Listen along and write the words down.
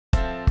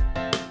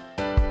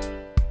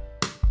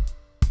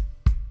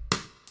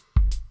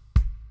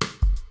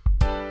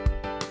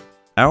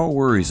Our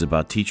worries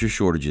about teacher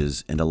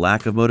shortages and a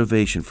lack of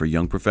motivation for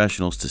young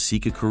professionals to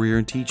seek a career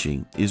in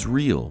teaching is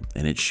real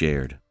and it's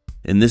shared.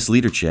 In this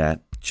Leader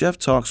Chat, Jeff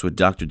talks with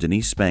Dr.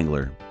 Denise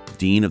Spangler,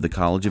 Dean of the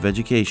College of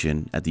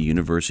Education at the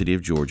University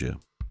of Georgia.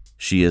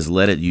 She has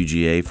led at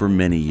UGA for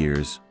many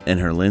years, and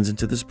her lens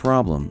into this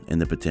problem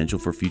and the potential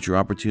for future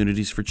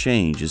opportunities for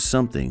change is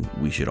something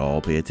we should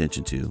all pay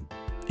attention to.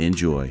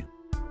 Enjoy.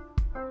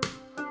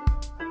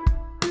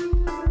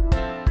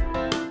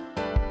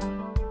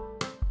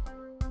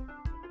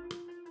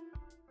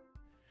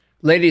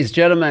 Ladies,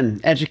 gentlemen,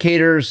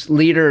 educators,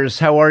 leaders,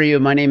 how are you?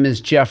 My name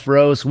is Jeff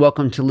Rose.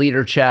 Welcome to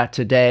Leader Chat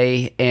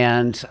today.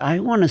 And I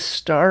want to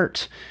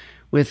start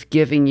with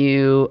giving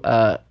you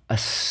a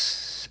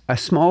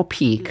small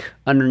peek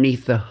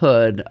underneath the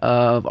hood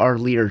of our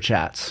Leader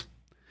Chats.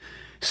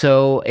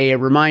 So a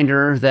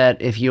reminder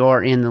that if you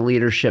are in the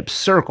leadership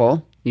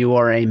circle, you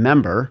are a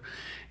member,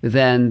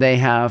 then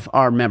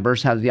our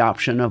members have the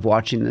option of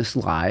watching this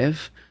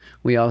live.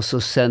 We also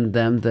send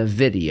them the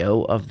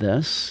video of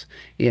this.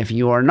 If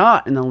you are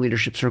not in the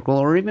leadership circle,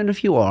 or even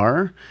if you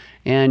are,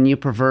 and you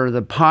prefer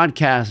the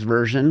podcast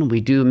version, we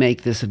do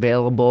make this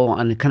available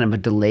on a kind of a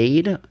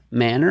delayed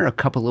manner, a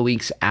couple of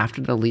weeks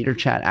after the Leader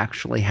Chat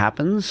actually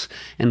happens,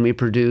 and we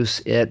produce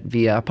it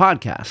via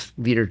podcast,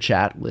 Leader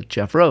Chat with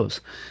Jeff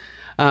Rose.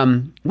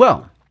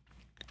 Well,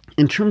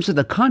 in terms of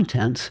the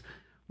content,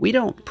 we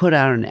don't put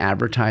out an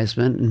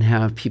advertisement and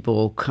have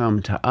people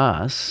come to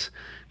us.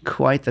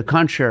 Quite the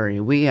contrary.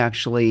 We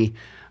actually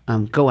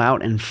go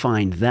out and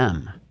find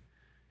them.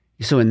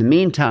 So in the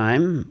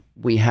meantime,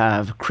 we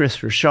have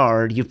Chris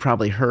Richard. You've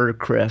probably heard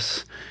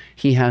Chris.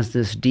 He has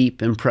this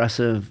deep,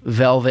 impressive,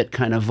 velvet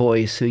kind of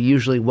voice who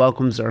usually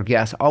welcomes our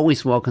guests,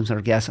 always welcomes our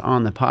guests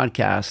on the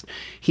podcast.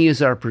 He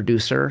is our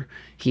producer.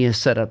 He has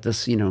set up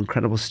this,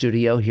 incredible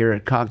studio here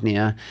at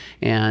Cognia,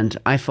 and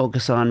I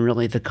focus on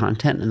really the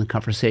content and the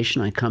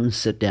conversation. I come,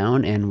 sit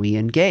down, and we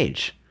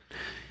engage.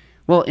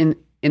 Well, in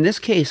this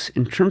case,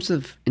 in terms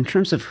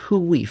of who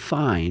we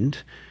find,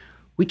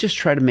 we just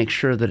try to make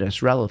sure that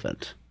it's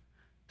relevant.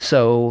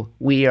 So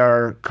we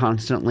are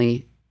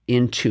constantly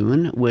in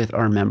tune with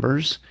our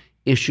members,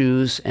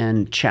 issues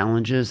and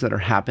challenges that are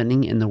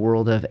happening in the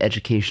world of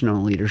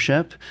educational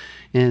leadership.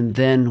 And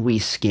then we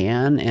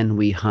scan and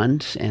we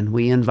hunt and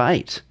we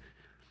invite.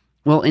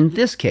 Well, in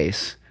this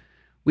case,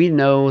 we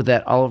know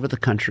that all over the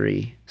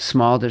country,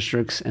 small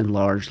districts and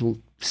large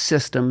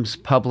systems,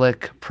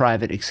 public,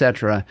 private,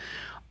 etc.,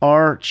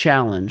 are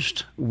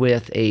challenged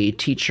with a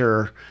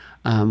teacher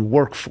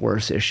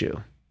workforce issue.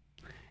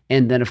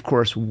 And then, of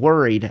course,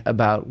 worried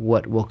about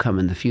what will come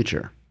in the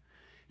future.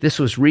 This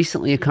was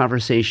recently a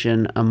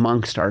conversation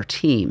amongst our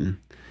team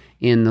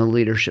in the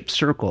leadership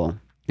circle.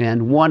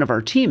 And one of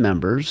our team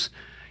members,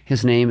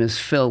 his name is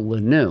Phil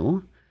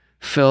Lanou.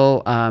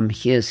 Phil,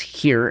 he is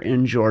here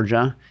in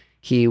Georgia.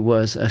 He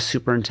was a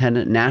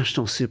superintendent,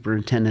 national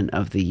superintendent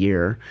of the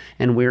year.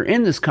 And we were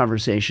in this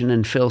conversation,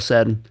 and Phil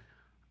said,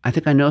 I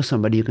think I know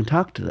somebody who can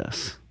talk to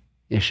this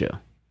issue.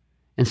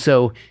 And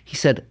so he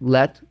said,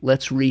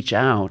 let's reach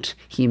out.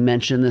 He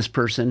mentioned this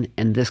person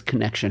and this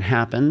connection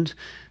happened.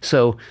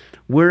 So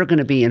we're going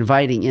to be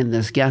inviting in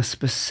this guest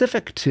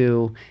specific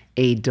to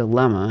a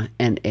dilemma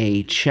and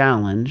a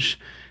challenge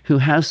who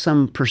has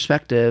some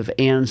perspective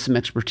and some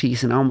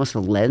expertise and almost a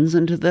lens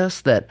into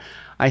this that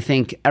I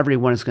think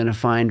everyone is going to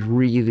find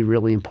really,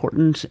 really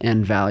important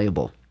and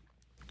valuable.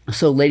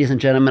 So, ladies and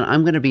gentlemen,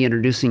 I'm going to be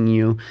introducing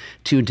you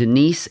to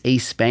Denise A.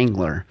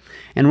 Spangler,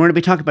 and we're going to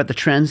be talking about the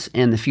trends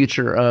and the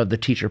future of the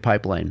teacher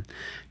pipeline.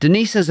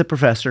 Denise is a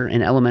professor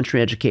in elementary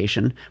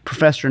education,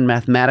 professor in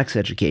mathematics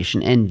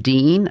education, and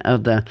dean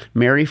of the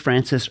Mary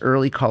Frances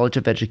Early College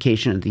of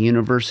Education at the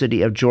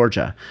University of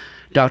Georgia.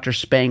 Dr.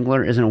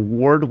 Spangler is an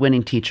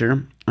award-winning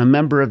teacher, a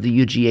member of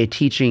the UGA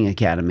Teaching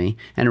Academy,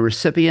 and a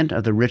recipient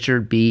of the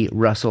Richard B.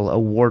 Russell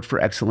Award for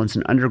Excellence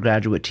in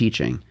Undergraduate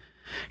Teaching.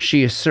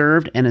 She has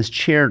served and has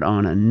chaired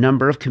on a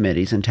number of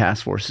committees and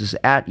task forces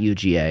at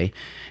UGA,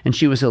 and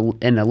she was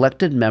an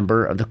elected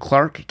member of the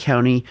Clark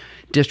County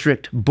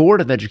District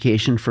Board of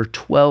Education for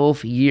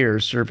 12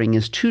 years, serving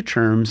as 2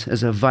 terms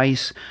as a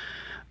vice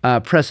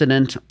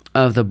president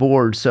of the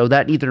board. So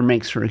that either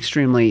makes her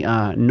extremely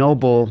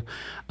noble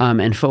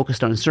and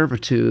focused on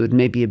servitude,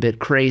 maybe a bit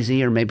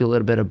crazy, or maybe a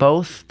little bit of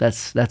both.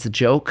 That's a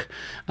joke.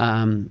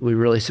 We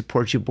really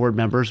support you, board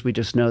members. We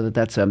just know that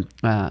that's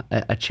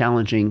a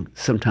challenging,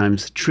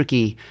 sometimes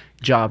tricky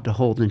job to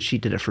hold, and she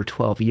did it for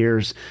 12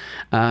 years.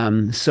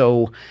 And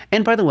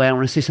by the way, I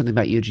want to say something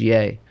about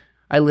UGA.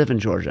 I live in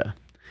Georgia.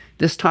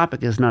 This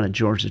topic is not a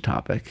Georgia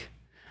topic.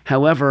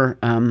 However,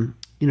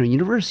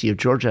 University of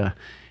Georgia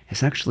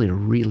is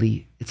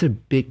actually it's a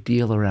big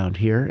deal around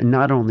here. And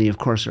not only, of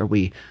course, are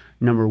we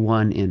number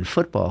one in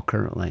football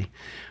currently.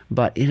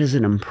 But it is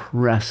an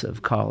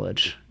impressive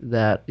college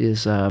that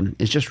is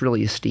just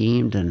really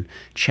esteemed and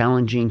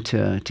challenging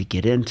to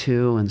get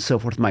into and so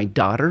forth. My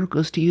daughter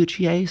goes to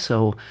UGA,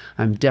 so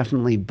I'm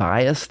definitely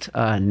biased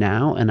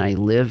now, and I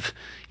live,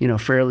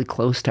 fairly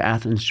close to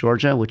Athens,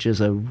 Georgia, which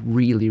is a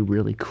really,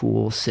 really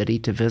cool city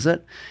to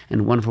visit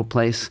and a wonderful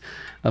place,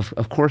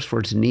 of course,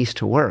 for Denise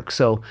to work.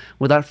 So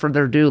without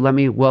further ado, let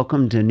me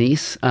welcome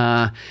Denise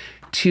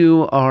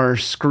to our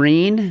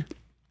screen.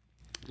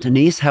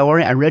 Denise, how are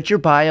you? I read your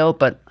bio,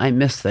 but I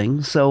missed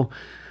things. So,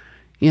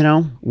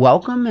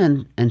 welcome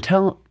and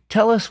tell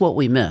us what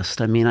we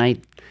missed. I mean, I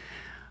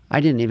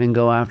didn't even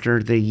go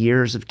after the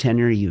years of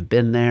tenure you've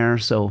been there.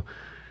 So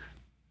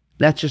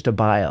that's just a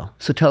bio.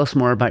 So tell us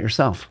more about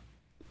yourself.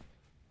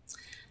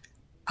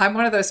 I'm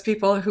one of those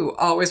people who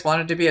always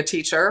wanted to be a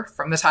teacher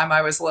from the time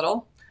I was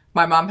little.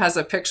 My mom has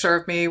a picture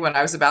of me when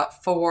I was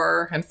about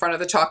 4 in front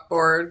of the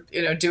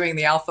chalkboard, doing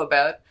the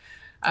alphabet.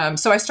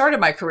 So I started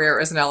my career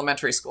as an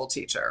elementary school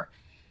teacher,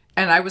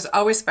 and I was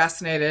always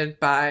fascinated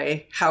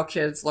by how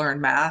kids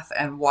learn math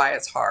and why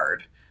it's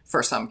hard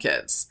for some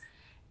kids.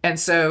 And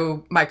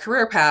so my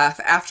career path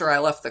after I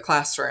left the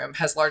classroom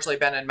has largely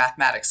been in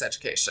mathematics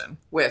education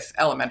with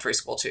elementary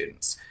school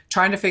students,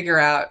 trying to figure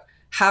out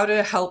how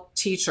to help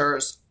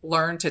teachers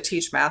learn to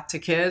teach math to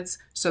kids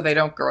so they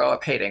don't grow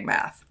up hating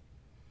math.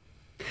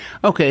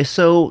 Okay,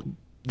 so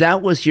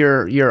that was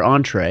your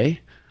entree.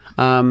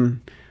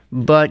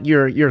 But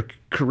your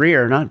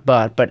career, not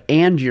but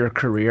and your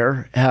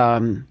career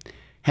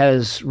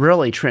has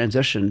really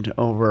transitioned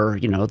over,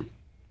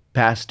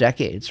 past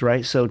decades,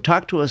 right? So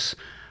talk to us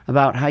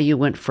about how you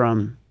went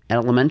from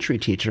elementary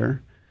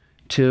teacher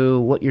to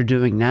what you're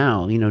doing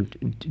now,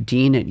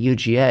 dean at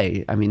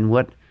UGA. I mean,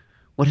 what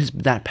has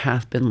that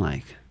path been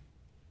like?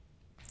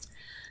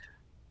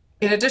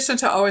 In addition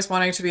to always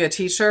wanting to be a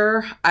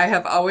teacher, I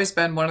have always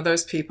been one of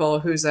those people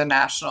who's a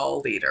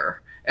national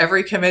leader.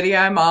 Every committee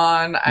I'm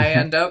on, I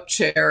end up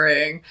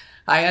chairing.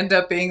 I end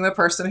up being the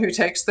person who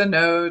takes the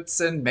notes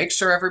and makes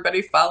sure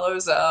everybody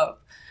follows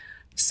up.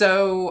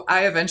 So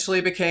I eventually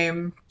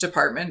became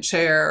department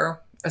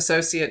chair,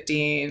 associate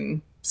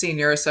dean,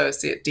 senior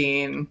associate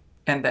dean,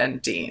 and then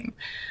dean.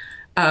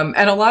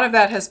 And a lot of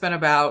that has been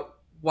about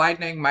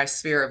widening my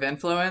sphere of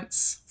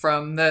influence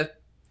from the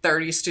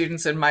 30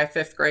 students in my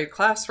 5th grade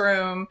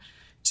classroom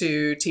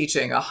to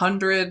teaching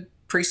 100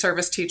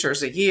 pre-service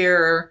teachers a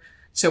year,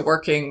 to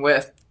working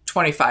with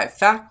 25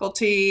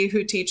 faculty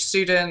who teach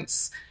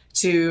students,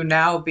 to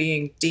now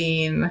being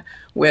dean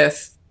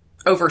with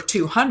over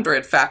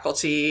 200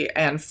 faculty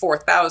and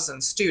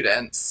 4,000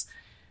 students,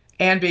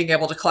 and being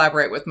able to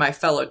collaborate with my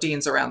fellow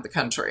deans around the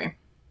country.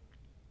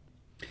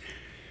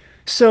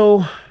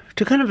 So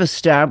to kind of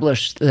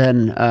establish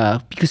then,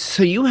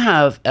 so you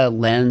have a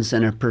lens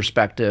and a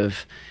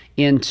perspective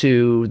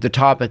into the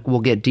topic we'll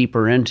get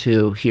deeper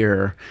into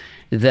here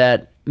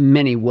that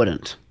many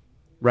wouldn't.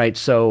 Right.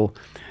 So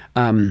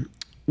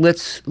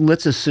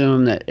let's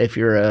assume that if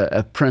you're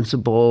a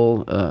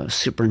principal,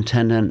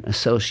 superintendent,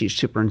 associate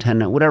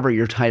superintendent, whatever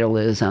your title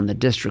is on the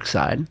district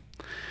side,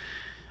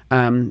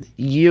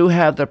 you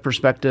have the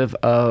perspective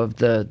of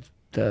the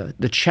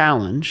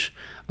challenge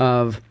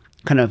of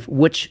kind of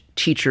which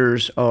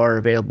teachers are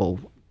available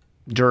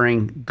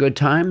during good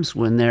times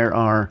when there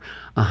are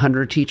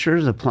 100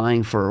 teachers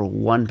applying for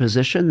one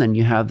position. Then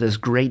you have this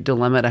great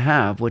dilemma to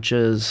have, which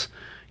is,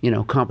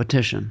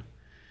 competition.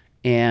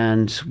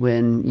 And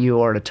when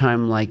you are at a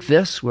time like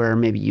this, where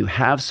maybe you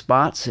have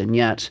spots and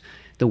yet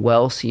the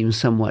well seems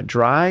somewhat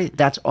dry,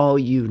 that's all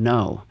you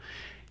know.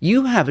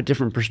 You have a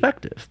different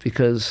perspective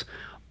because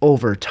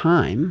over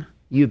time,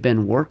 you've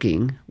been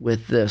working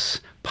with this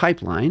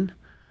pipeline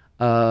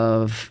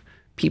of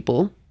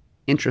people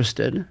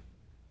interested,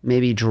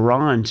 maybe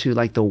drawn to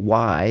like the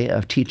why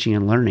of teaching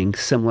and learning,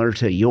 similar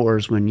to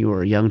yours when you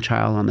were a young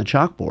child on the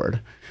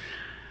chalkboard.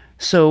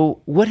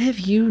 So what have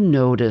you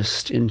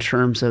noticed in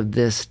terms of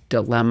this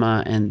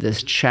dilemma and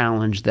this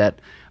challenge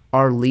that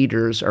our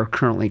leaders are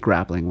currently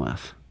grappling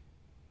with?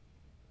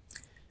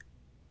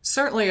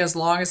 Certainly, as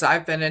long as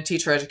I've been in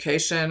teacher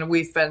education,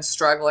 we've been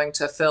struggling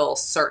to fill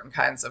certain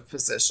kinds of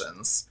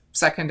positions: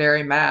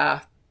 secondary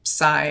math,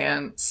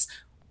 science,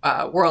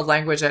 world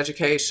language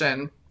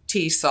education,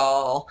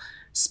 TESOL,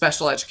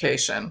 special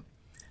education.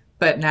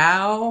 But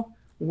now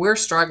we're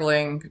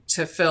struggling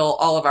to fill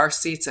all of our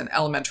seats in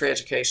elementary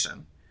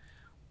education.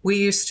 We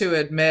used to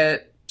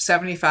admit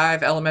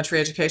 75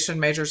 elementary education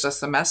majors a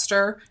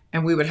semester,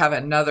 and we would have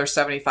another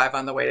 75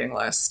 on the waiting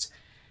list.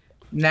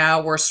 Now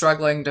we're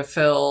struggling to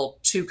fill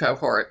 2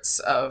 cohorts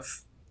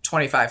of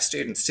 25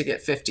 students to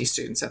get 50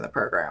 students in the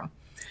program.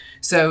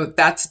 So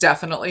that's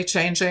definitely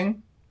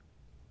changing.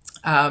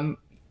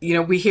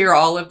 We hear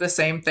all of the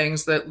same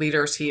things that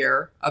leaders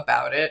hear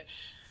about it: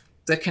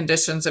 the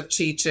conditions of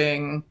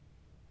teaching,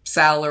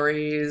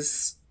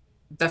 salaries,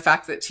 the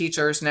fact that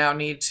teachers now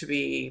need to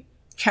be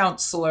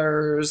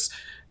counselors,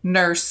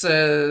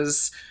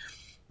 nurses,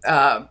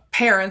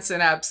 parents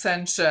in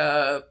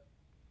absentia,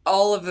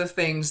 all of the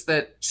things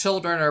that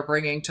children are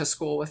bringing to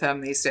school with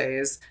them these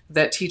days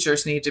that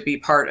teachers need to be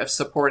part of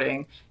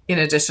supporting in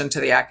addition to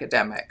the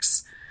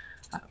academics.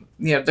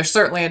 There's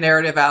certainly a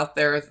narrative out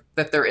there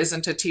that there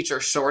isn't a teacher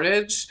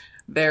shortage.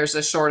 There's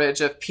a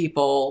shortage of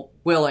people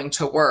willing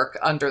to work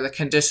under the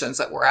conditions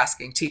that we're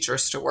asking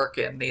teachers to work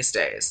in these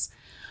days.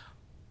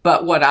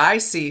 But what I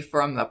see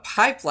from the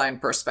pipeline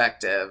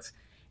perspective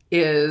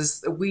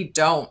is we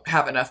don't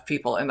have enough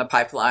people in the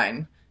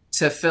pipeline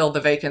to fill the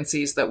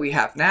vacancies that we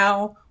have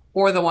now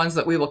or the ones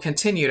that we will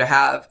continue to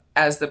have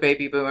as the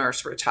baby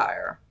boomers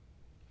retire.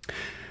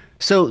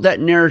 So that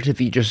narrative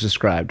you just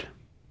described,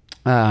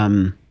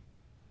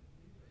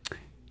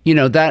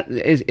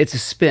 it's a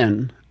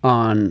spin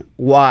on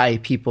why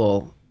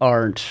people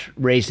aren't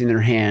raising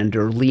their hand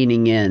or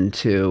leaning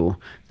into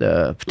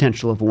the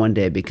potential of one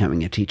day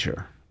becoming a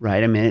teacher,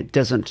 right? I mean, it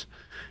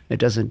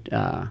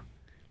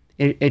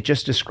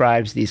just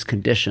describes these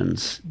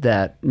conditions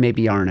that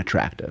maybe aren't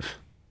attractive.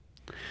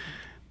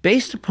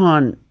 Based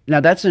upon, now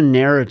that's a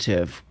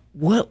narrative,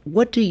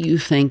 what do you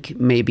think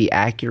may be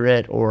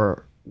accurate,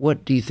 or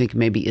what do you think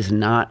maybe is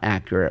not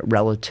accurate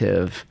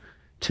relative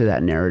to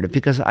that narrative?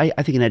 Because I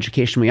think in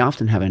education, we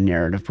often have a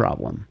narrative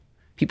problem.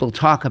 People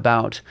talk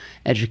about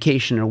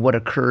education or what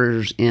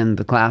occurs in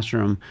the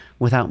classroom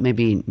without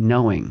maybe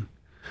knowing.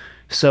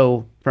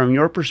 So from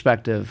your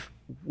perspective,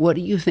 what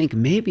do you think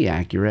may be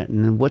accurate,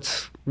 and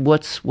what's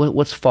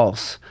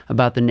false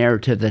about the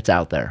narrative that's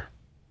out there?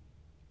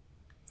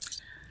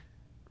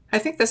 I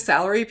think the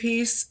salary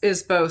piece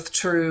is both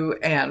true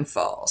and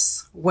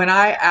false. When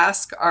I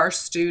ask our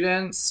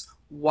students,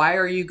 why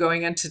are you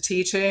going into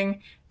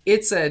teaching?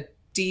 It's a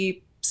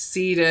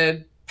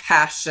deep-seated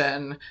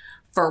passion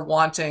for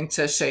wanting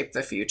to shape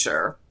the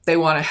future. They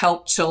want to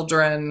help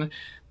children.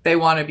 They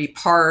want to be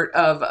part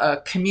of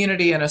a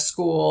community and a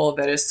school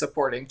that is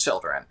supporting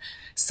children.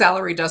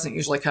 Salary doesn't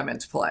usually come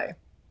into play.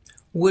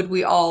 Would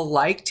we all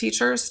like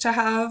teachers to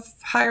have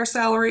higher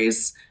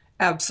salaries?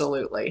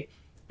 Absolutely.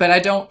 But I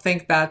don't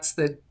think that's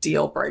the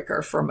deal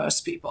breaker for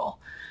most people.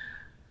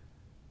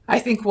 I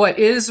think what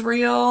is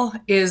real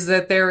is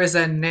that there is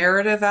a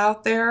narrative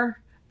out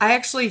there. I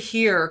actually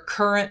hear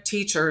current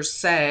teachers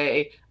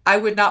say, I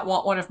would not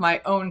want one of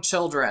my own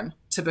children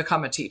to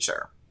become a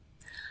teacher.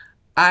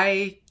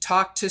 I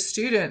talk to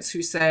students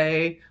who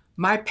say,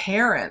 my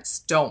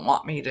parents don't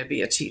want me to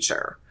be a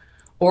teacher,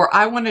 or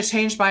I want to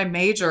change my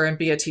major and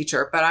be a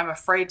teacher, but I'm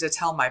afraid to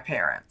tell my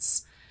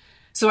parents.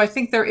 So I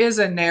think there is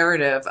a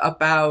narrative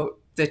about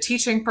the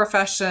teaching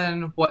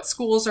profession, what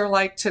schools are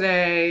like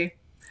today.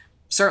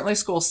 Certainly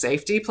school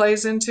safety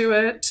plays into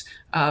it.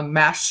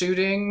 Mass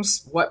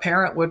shootings, what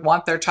parent would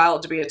want their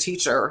child to be a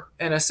teacher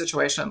in a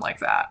situation like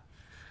that?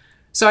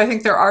 So I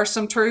think there are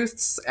some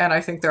truths, and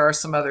I think there are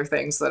some other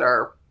things that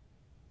are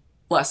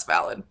less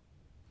valid.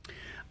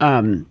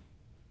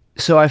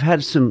 So I've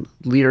had some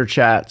leader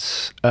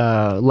chats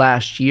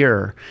last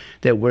year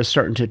that were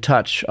starting to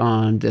touch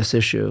on this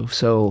issue.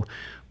 So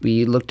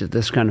we looked at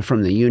this kind of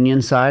from the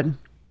union side,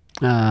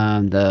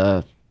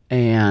 also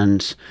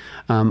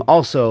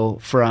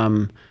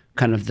from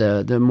kind of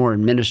the more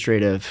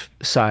administrative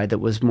side that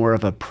was more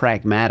of a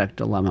pragmatic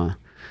dilemma.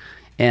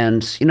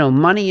 And,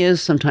 money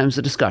is sometimes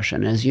a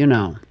discussion, as you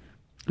know,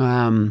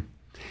 that,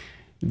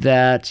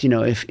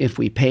 if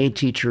we pay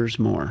teachers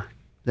more,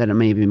 that it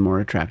may be more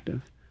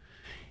attractive.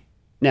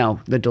 Now,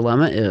 the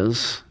dilemma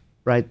is,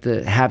 right,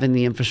 having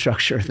the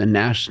infrastructure, the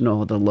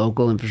national, the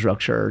local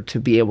infrastructure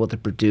to be able to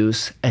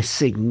produce a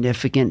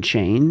significant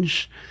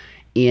change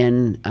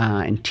in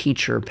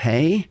teacher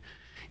pay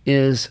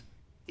is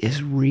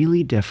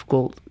really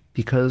difficult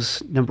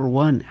because, number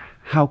one,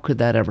 how could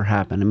that ever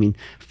happen? I mean,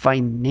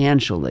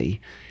 financially,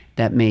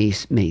 that may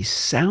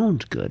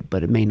sound good,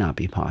 but it may not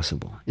be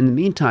possible. In the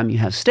meantime, you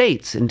have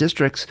states and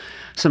districts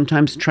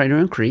sometimes try to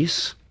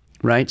increase,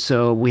 right?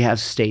 So we have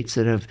states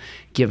that have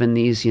given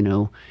these,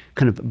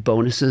 kind of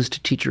bonuses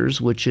to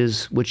teachers, which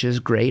is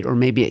great, or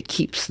maybe it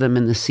keeps them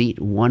in the seat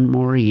one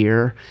more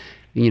year,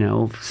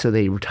 so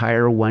they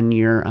retire 1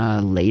 year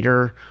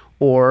later,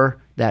 or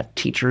that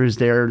teacher is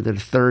there the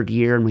third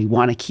year and we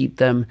want to keep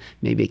them.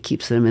 Maybe it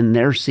keeps them in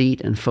their seat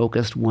and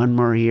focused 1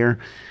 more year.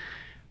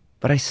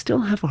 But I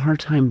still have a hard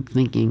time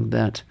thinking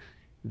that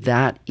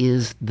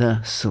is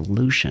the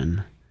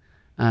solution.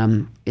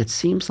 It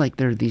seems like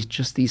there are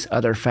these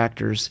other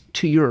factors.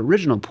 To your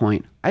original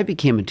point, I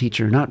became a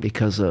teacher not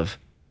because of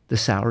the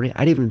salary.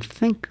 I didn't even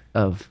think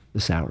of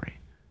the salary.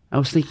 I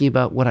was thinking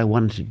about what I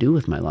wanted to do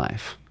with my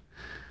life.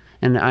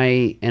 And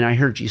I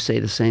heard you say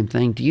the same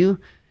thing. Do you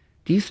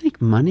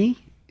think money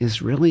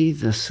is really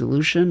the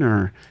solution,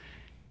 or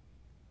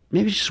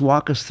maybe just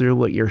walk us through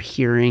what you're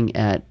hearing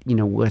at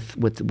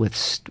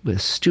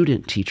with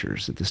student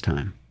teachers at this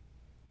time?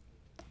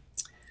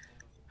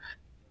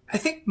 I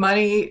think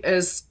money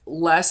is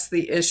less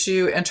the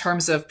issue in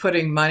terms of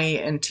putting money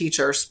in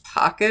teachers'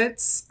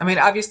 pockets. I mean,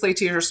 obviously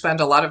teachers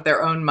spend a lot of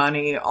their own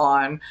money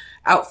on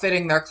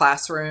outfitting their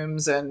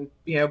classrooms and,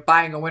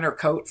 buying a winter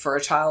coat for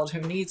a child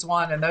who needs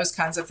one and those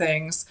kinds of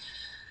things.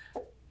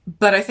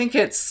 But I think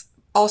it's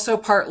also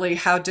partly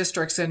how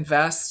districts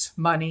invest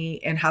money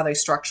in how they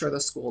structure the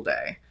school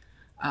day.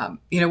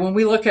 When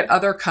we look at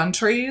other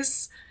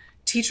countries,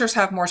 teachers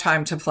have more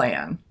time to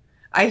plan.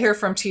 I hear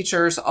from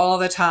teachers all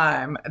the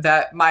time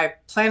that my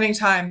planning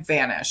time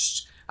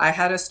vanished. I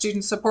had a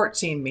student support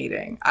team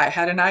meeting. I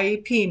had an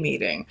IEP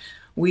meeting.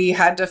 We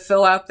had to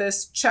fill out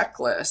this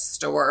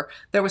checklist, or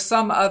there was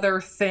some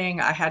other thing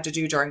I had to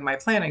do during my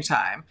planning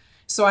time.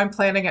 So I'm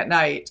planning at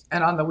night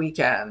and on the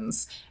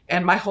weekends,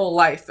 and my whole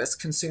life is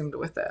consumed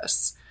with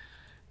this.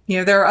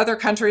 There are other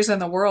countries in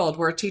the world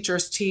where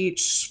teachers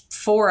teach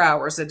 4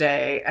 hours a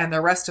day, and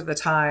the rest of the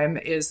time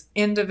is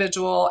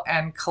individual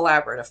and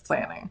collaborative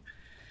planning.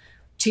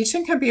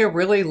 Teaching can be a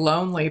really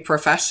lonely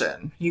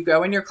profession. You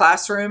go in your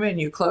classroom and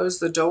you close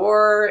the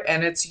door,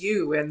 and it's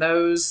you and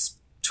those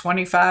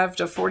 25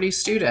 to 40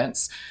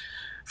 students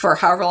for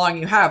however long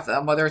you have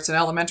them, whether it's an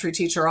elementary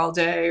teacher all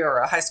day or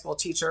a high school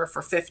teacher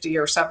for 50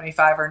 or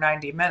 75 or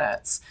 90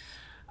 minutes.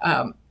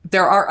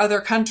 There are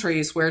other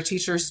countries where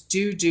teachers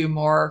do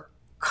more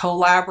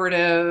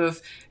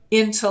collaborative,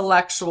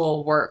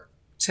 intellectual work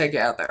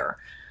together.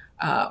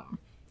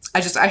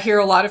 I hear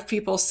a lot of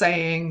people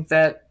saying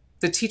that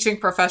the teaching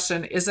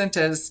profession isn't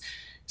as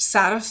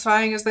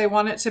satisfying as they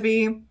want it to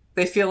be.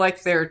 They feel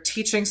like they're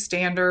teaching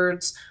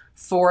standards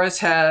for a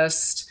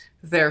test,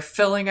 they're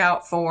filling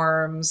out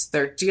forms,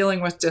 they're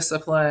dealing with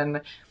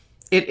discipline.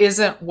 It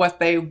isn't what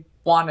they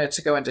wanted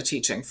to go into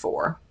teaching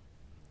for.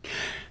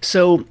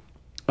 So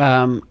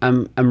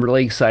I'm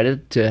really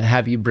excited to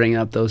have you bring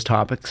up those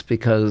topics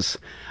because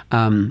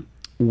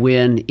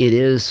when it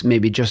is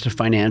maybe just a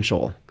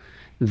financial,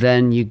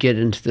 then you get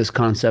into this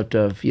concept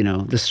of,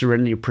 the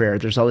serenity prayer.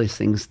 There's all these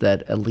things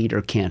that a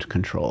leader can't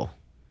control.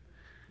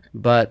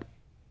 But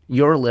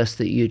your list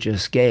that you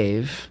just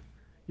gave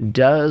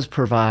does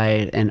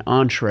provide an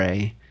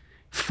entree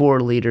for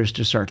leaders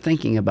to start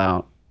thinking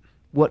about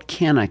what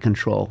can I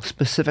control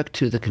specific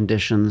to the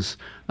conditions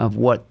of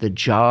what the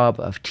job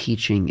of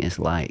teaching is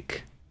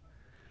like.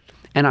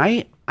 And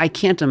I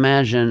can't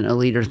imagine a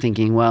leader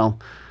thinking, well,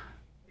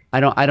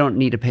 I don't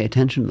need to pay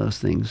attention to those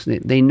things.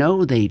 They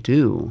know they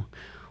do.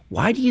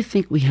 Why do you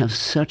think we have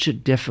such a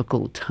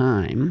difficult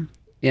time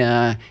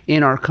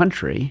in our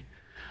country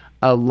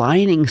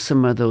aligning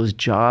some of those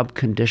job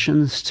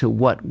conditions to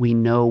what we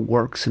know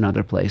works in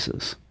other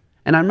places?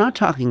 And I'm not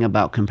talking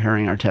about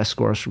comparing our test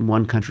scores from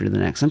one country to the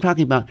next. I'm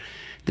talking about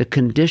the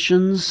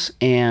conditions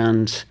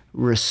and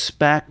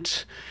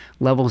respect,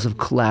 levels of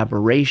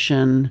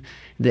collaboration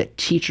that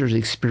teachers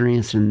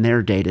experience in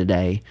their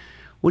day-to-day.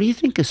 What do you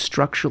think is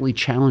structurally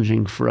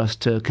challenging for us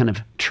to kind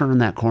of turn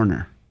that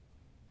corner?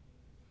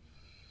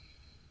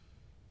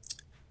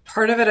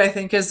 Part of it, I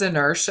think, is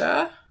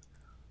inertia.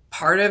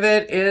 Part of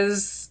it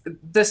is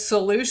the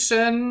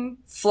solution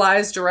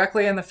flies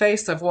directly in the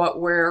face of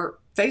what we're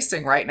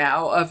facing right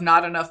now of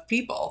not enough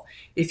people.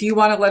 If you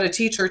want to let a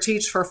teacher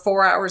teach for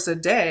 4 hours a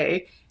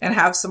day and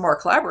have some more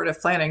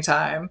collaborative planning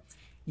time,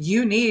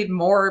 you need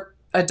more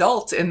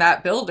adults in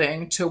that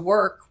building to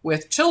work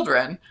with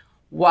children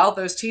while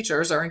those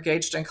teachers are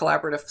engaged in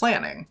collaborative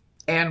planning.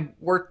 And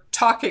we're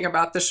talking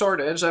about the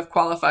shortage of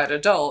qualified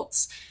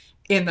adults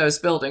in those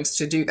buildings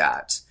to do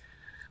that.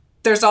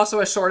 There's also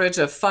a shortage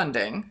of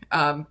funding.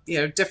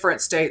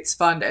 Different states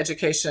fund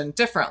education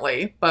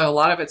differently, but a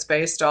lot of it's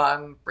based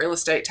on real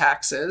estate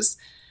taxes,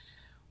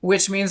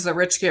 which means the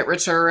rich get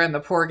richer and the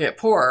poor get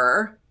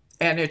poorer,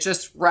 and it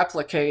just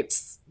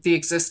replicates the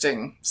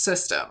existing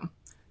system.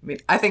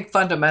 I think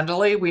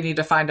fundamentally we need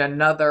to find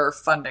another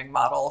funding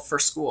model for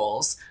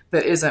schools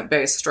that isn't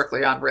based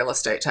strictly on real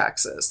estate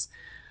taxes.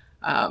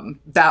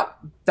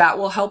 That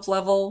will help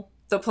level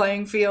the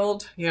playing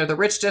field. The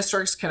rich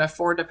districts can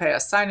afford to pay a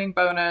signing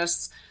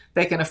bonus.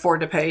 They can afford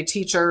to pay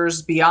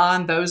teachers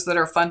beyond those that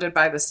are funded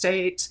by the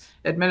state,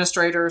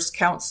 administrators,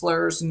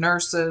 counselors,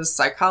 nurses,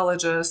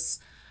 psychologists.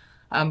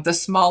 The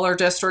smaller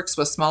districts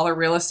with smaller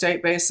real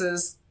estate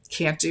bases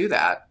can't do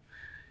that.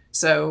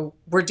 So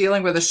we're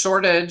dealing with a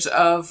shortage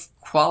of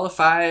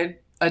qualified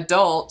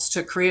adults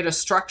to create a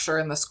structure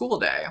in the school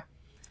day.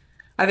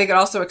 I think it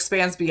also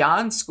expands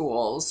beyond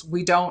schools.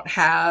 We don't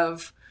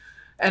have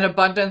an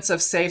abundance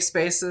of safe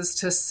spaces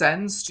to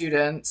send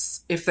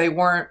students if they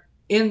weren't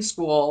in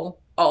school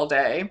all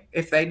day,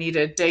 if they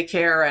needed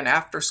daycare and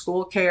after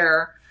school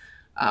care.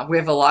 We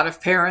have a lot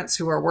of parents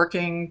who are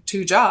working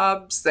 2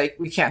 jobs.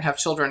 We can't have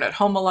children at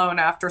home alone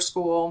after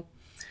school.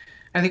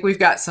 I think we've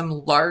got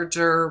some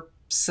larger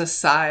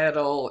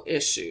societal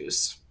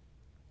issues.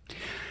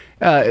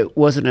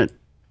 Wasn't it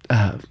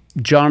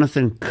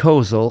Jonathan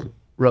Kozol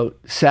wrote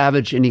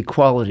Savage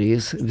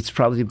Inequalities? It's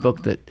probably a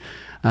book that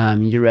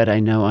you read. I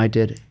know I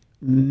did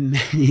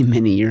many,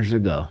 many years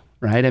ago,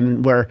 right?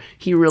 Where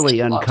he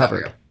really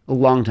uncovered a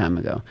long time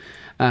ago.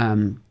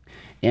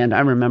 And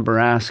I remember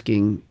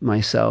asking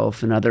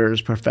myself and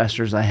others,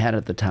 professors I had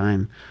at the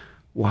time,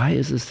 why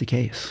is this the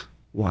case?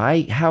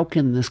 How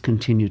can this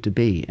continue to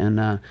be?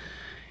 And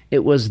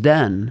it was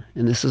then,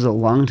 and this is a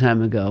long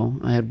time ago,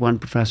 I had one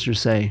professor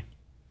say,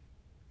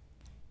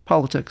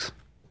 politics.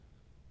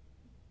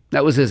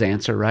 That was his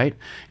answer, right?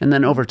 And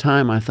then over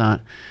time I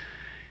thought,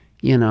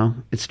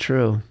 It's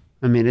true.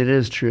 I mean, it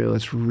is true.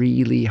 It's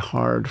really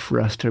hard for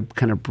us to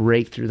kind of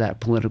break through that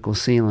political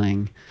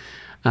ceiling.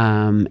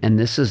 And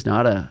this is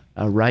not a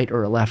right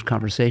or a left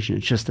conversation.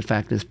 It's just the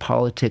fact is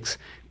politics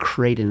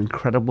create an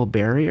incredible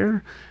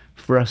barrier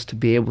for us to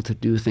be able to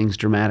do things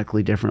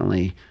dramatically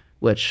differently,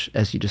 which,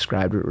 as you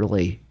described it,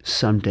 really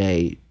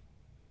someday,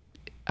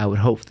 I would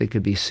hope they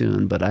could be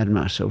soon, but I'm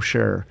not so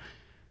sure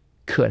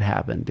could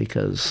happen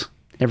because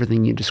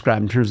everything you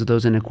described in terms of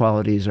those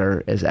inequalities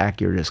are as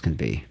accurate as can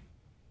be.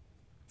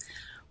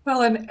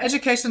 Well, and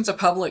education's a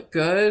public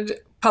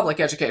good.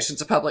 Public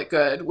education's a public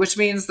good, which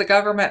means the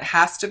government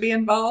has to be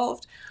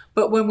involved.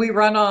 But when we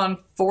run on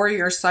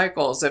 4-year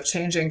cycles of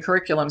changing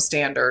curriculum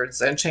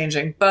standards and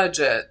changing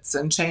budgets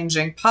and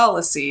changing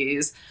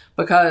policies,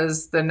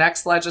 because the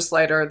next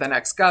legislator, the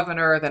next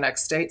governor, the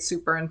next state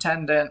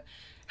superintendent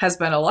has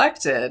been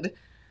elected,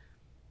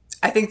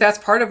 I think that's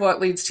part of what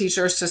leads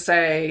teachers to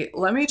say,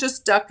 let me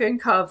just duck and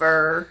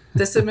cover.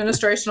 This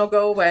administration will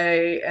go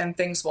away and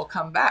things will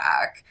come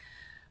back.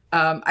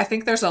 I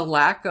think there's a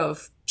lack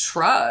of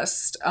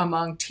trust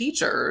among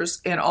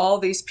teachers in all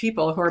these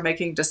people who are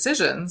making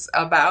decisions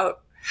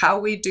about how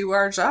we do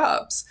our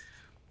jobs.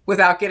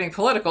 Without getting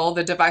political,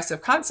 the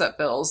divisive concept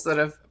bills that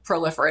have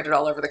proliferated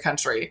all over the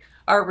country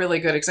are a really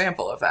good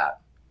example of that.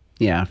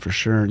 Yeah, for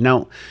sure.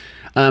 Now,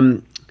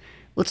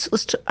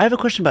 I have a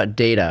question about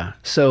data.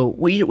 So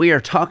we are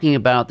talking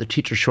about the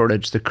teacher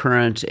shortage, the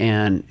current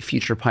and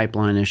future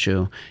pipeline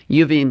issue.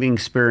 You've even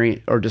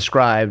experienced or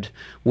described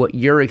what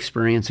you're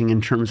experiencing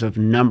in terms of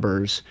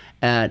numbers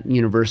at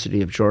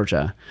University of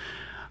Georgia.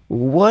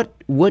 What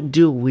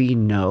do we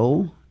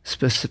know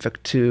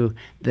specific to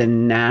the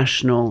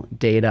national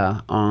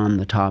data on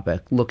the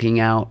topic, looking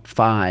out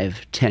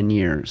 5-10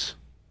 years?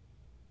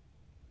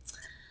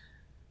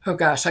 Oh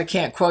gosh, I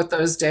can't quote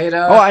those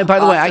data. Oh, by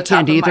the way, I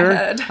top can't of my either.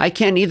 head. I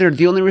can't either.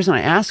 The only reason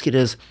I ask it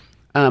is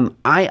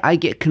I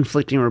get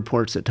conflicting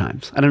reports at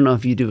times. I don't know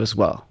if you do as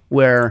well,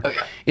 where Okay.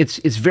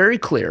 it's very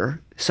clear,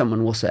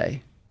 someone will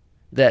say,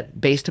 that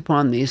based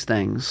upon these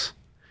things,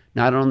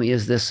 not only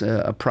is this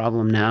a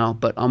problem now,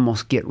 but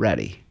almost get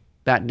ready,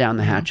 batten down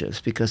the hatches,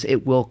 because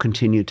it will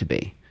continue to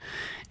be.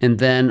 And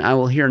then I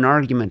will hear an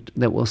argument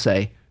that will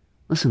say,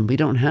 listen, we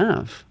don't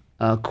have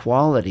a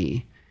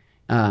quality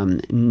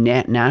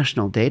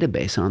national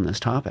database on this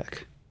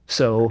topic.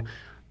 So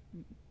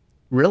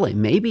really,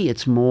 maybe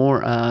it's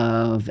more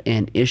of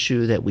an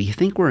issue that we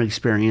think we're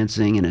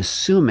experiencing and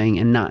assuming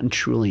and not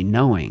truly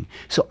knowing.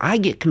 So I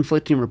get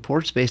conflicting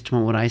reports based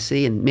on what I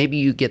see, and maybe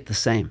you get the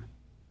same.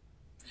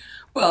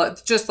 Well,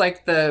 it's just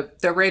like the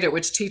rate at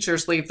which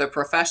teachers leave the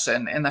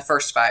profession in the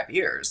first 5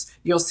 years.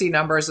 You'll see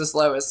numbers as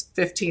low as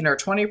 15 or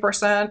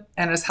 20%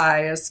 and as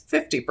high as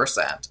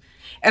 50%.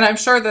 And I'm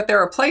sure that there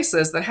are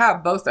places that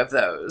have both of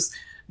those,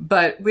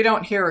 but we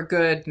don't hear a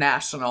good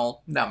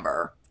national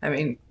number. I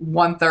mean,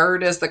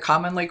 1/3 is the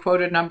commonly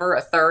quoted number.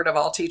 1/3 of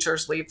all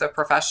teachers leave the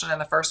profession in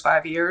the first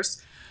 5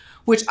 years,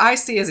 which I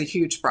see as a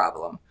huge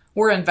problem.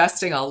 We're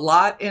investing a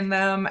lot in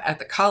them at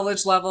the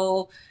college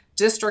level.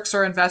 Districts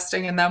are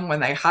investing in them when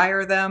they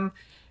hire them.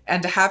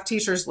 And to have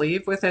teachers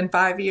leave within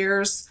 5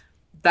 years,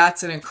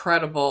 that's an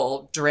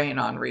incredible drain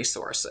on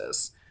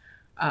resources.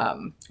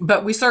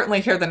 But we certainly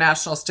hear the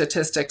national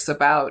statistics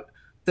about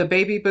the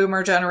baby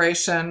boomer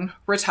generation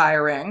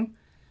retiring.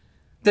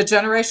 The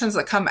generations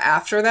that come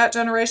after that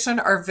generation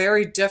are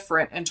very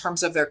different in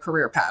terms of their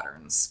career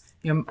patterns.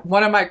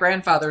 One of my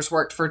grandfathers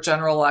worked for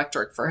General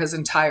Electric for his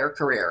entire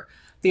career.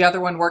 The other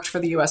one worked for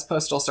the U.S.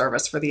 Postal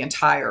Service for the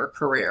entire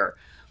career.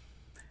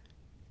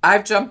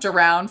 I've jumped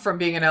around from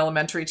being an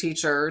elementary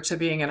teacher to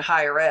being in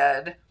higher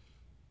ed,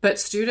 but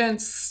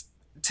students,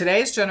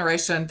 today's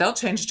generation, they'll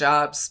change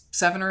jobs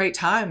 7 or 8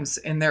 times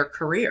in their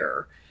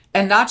career,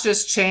 and not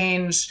just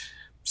change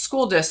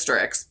school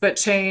districts, but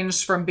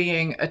change from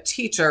being a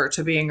teacher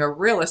to being a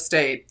real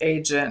estate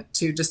agent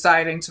to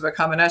deciding to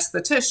become an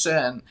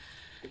esthetician.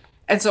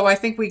 And so I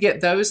think we get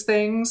those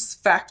things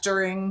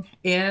factoring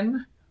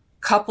in,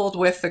 coupled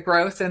with the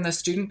growth in the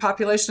student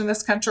population in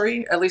this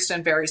country, at least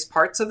in various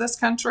parts of this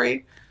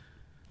country.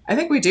 I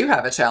think we do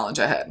have a challenge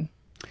ahead.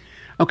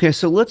 Okay,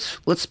 so let's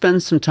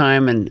spend some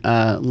time and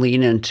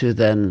lean into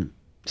then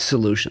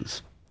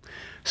solutions.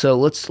 So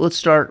let's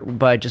start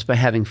by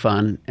having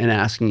fun and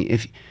asking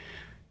if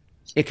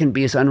it can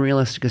be as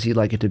unrealistic as you'd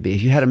like it to be.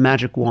 If you had a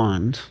magic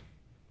wand,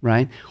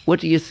 right?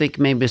 What do you think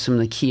maybe some of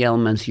the key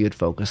elements you'd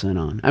focus in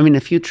on? I mean,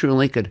 if you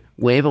truly could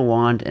wave a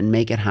wand and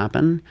make it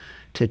happen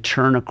to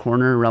turn a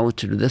corner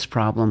relative to this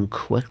problem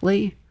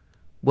quickly,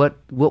 what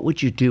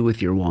would you do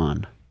with your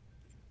wand?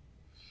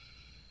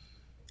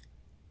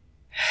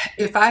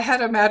 If I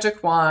had a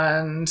magic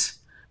wand,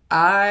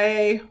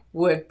 I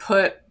would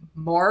put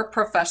more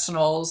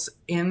professionals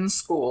in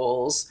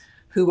schools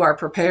who are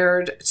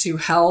prepared to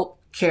help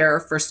care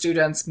for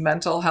students'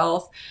 mental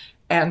health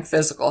and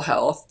physical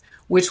health,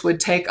 which would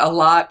take a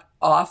lot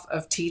off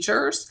of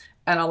teachers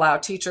and allow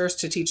teachers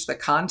to teach the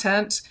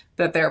content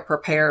that they're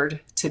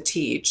prepared to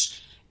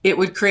teach. It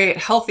would create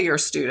healthier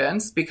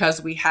students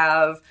because we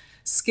have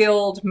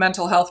skilled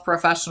mental health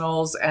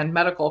professionals and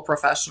medical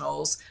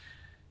professionals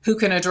who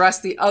can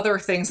address the other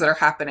things that are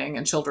happening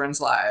in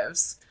children's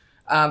lives.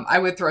 I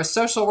would throw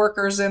social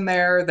workers in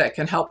there that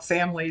can help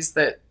families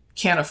that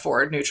can't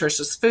afford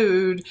nutritious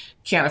food,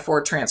 can't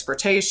afford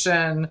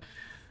transportation,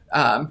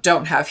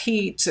 don't have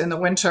heat in the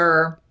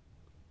winter.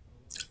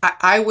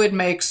 I would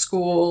make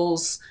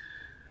schools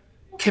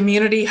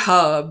community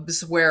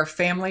hubs where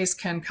families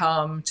can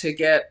come to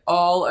get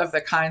all of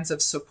the kinds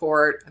of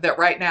support that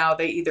right now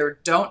they either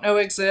don't know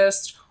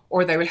exist,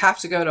 or they would have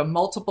to go to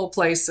multiple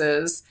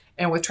places.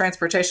 And with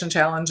transportation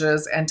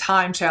challenges and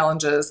time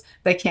challenges,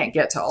 they can't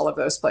get to all of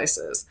those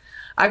places.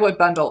 I would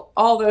bundle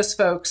all those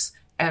folks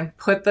and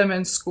put them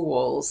in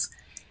schools.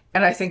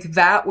 And I think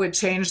that would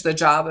change the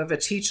job of a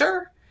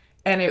teacher,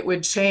 and it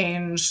would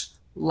change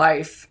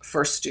life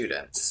for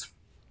students.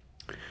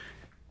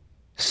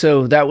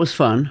 So that was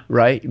fun,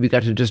 right? We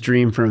got to just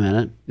dream for a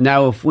minute.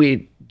 Now, if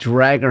we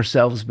drag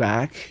ourselves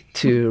back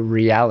to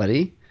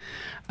reality,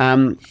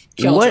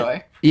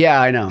 Killjoy.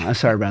 Yeah, I know. I'm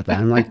sorry about that.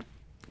 I'm like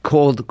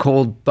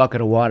cold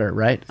bucket of water,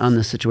 right, on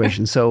this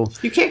situation. So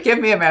you can't give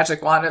me a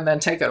magic wand and then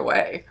take it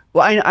away.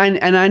 Well, I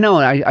know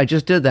I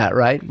just did that,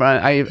 right?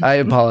 But I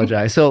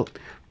apologize. So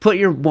put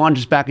your wand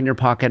just back in your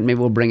pocket. Maybe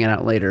we'll bring it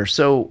out later.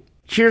 So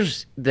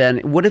here's then,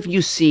 what have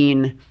you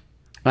seen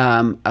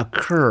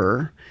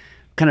occur?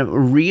 Kind of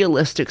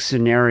realistic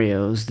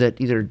scenarios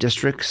that either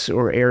districts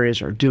or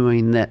areas are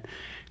doing that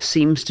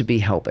seems to be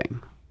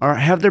helping? Or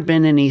have there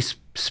been any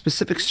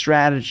specific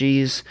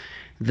strategies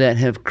that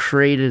have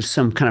created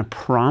some kind of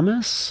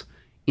promise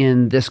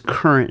in this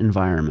current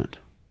environment?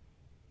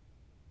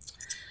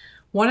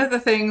 One of the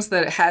things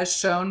that has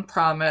shown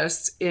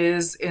promise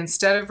is,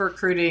 instead of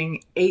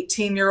recruiting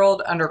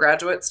 18-year-old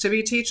undergraduates to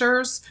be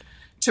teachers,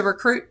 to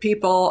recruit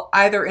people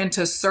either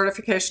into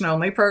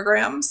certification-only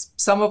programs,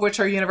 some of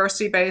which are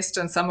university-based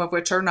and some of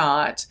which are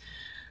not,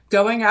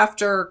 going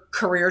after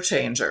career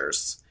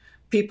changers,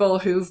 people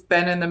who've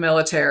been in the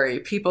military,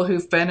 people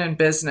who've been in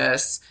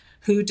business,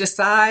 who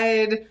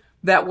decide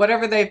that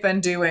whatever they've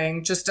been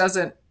doing just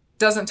doesn't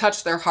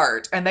touch their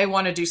heart, and they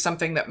want to do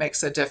something that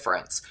makes a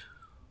difference.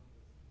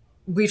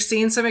 We've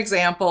seen some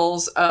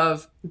examples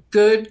of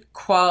good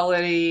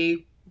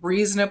quality,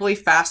 reasonably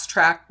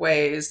fast-track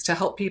ways to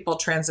help people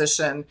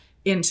transition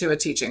into a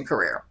teaching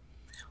career.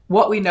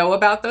 What we know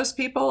about those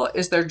people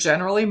is they're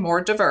generally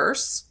more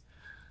diverse,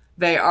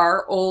 they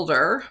are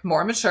older,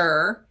 more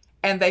mature,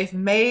 and they've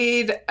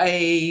made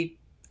a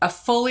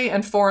fully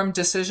informed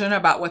decision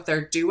about what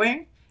they're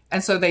doing,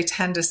 and so they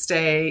tend to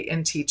stay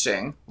in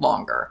teaching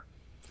longer.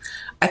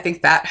 I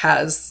think that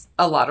has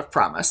a lot of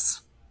promise.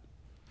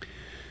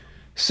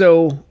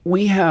 So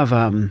we have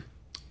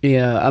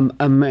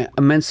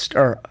amongst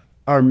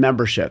our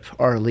membership,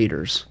 our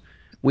leaders,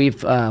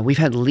 we've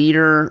had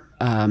leader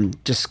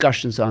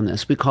discussions on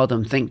this. We call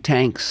them think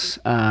tanks.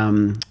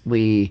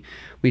 We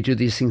do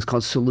these things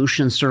called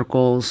solution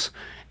circles,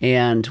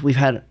 and we've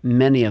had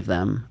many of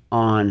them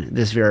on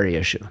this very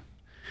issue.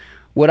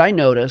 What I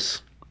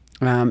notice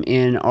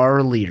in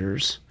our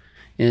leaders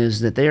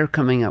is that they are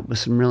coming up with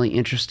some really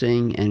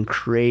interesting and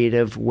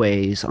creative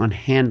ways on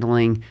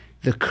handling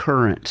the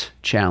current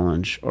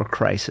challenge or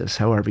crisis,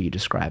 however you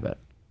describe it,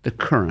 the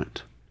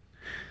current.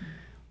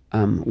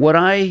 What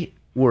I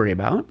worry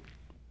about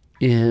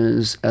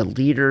is a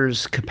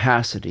leader's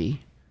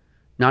capacity,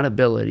 not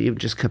ability, but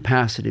just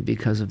capacity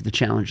because of the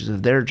challenges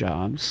of their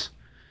jobs,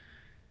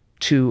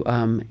 to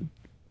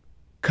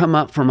come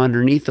up from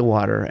underneath the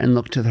water and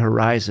look to the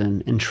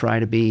horizon and try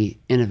to be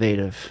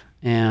innovative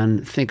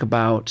and think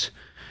about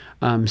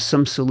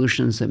some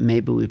solutions that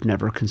maybe we've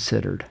never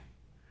considered.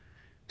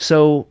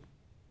 So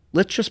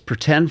let's just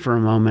pretend for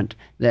a moment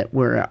that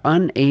we're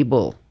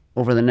unable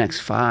over the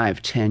next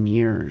 5-10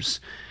 years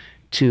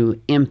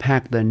to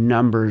impact the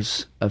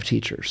numbers of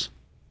teachers.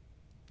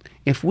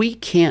 If we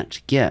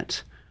can't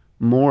get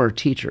more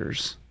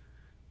teachers,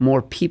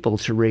 more people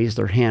to raise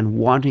their hand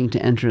wanting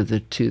to enter the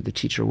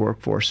teacher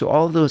workforce, so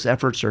all of those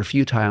efforts are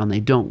futile and they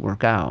don't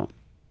work out.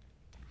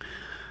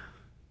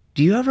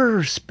 Do you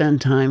ever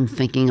spend time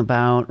thinking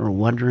about or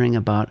wondering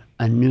about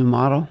a new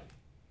model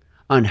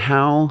on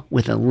how,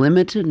 with a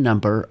limited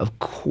number of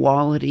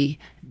quality,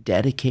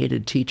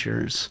 dedicated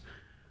teachers,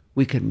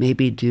 we could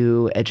maybe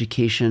do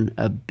education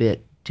a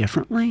bit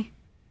differently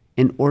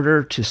in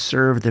order to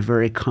serve the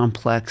very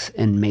complex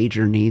and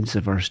major needs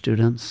of our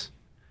students?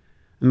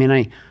 I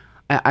mean,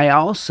 I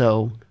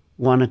also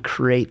want to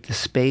create the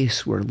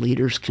space where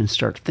leaders can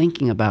start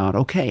thinking about,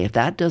 okay, if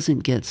that doesn't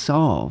get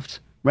solved,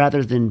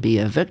 rather than be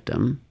a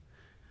victim,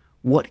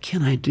 what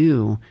can I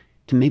do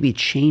to maybe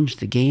change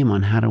the game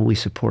on how do we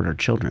support our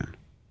children?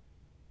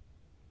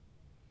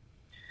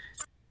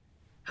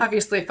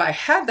 Obviously, if I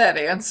had that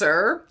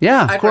answer,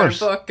 yeah, I'd write a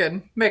book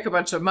and make a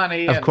bunch of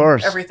money, and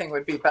everything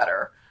would be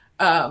better.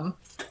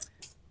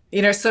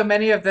 So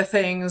many of the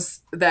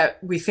things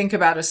that we think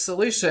about as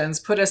solutions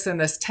put us in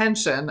this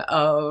tension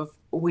of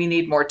we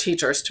need more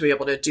teachers to be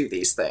able to do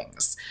these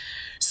things.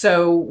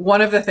 So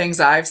one of the things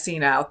I've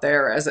seen out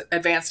there as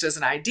advanced as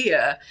an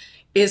idea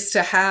is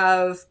to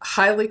have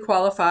highly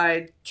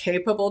qualified,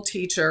 capable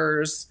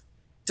teachers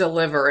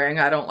delivering,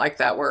 I don't like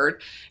that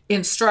word,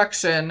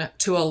 instruction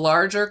to a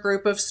larger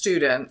group of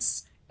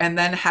students, and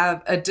then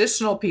have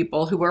additional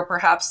people who are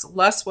perhaps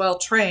less well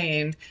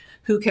trained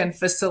who can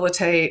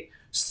facilitate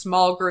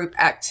small group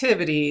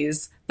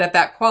activities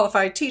that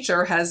qualified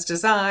teacher has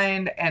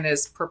designed and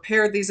is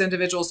prepared these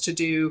individuals to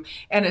do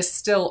and is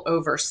still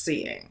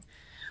overseeing.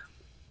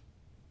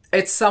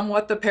 It's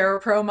somewhat the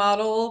parapro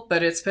model,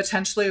 but it's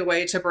potentially a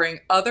way to bring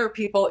other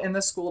people in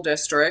the school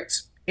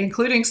district,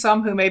 including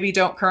some who maybe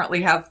don't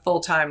currently have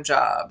full-time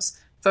jobs,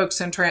 folks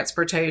in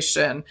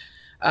transportation,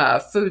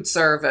 food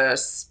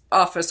service,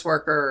 office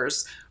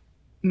workers.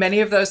 Many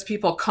of those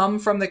people come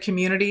from the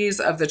communities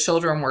of the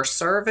children we're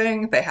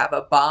serving. They have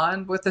a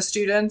bond with the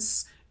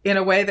students in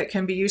a way that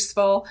can be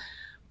useful,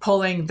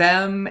 pulling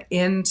them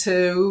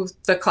into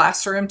the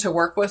classroom to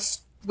work with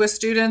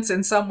students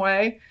in some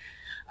way,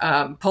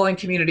 pulling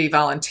community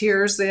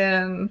volunteers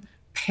in,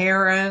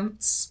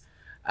 parents,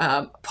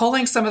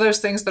 pulling some of those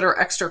things that are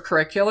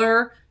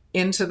extracurricular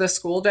into the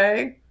school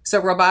day. So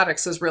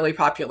robotics is really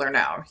popular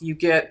now. You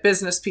get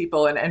business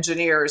people and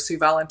engineers who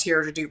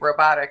volunteer to do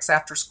robotics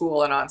after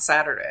school and on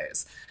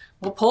Saturdays.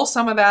 We'll pull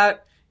some of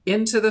that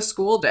into the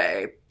school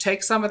day,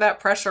 take some of that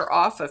pressure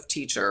off of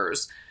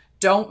teachers.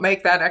 Don't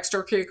make that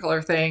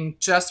extracurricular thing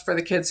just for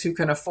the kids who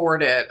can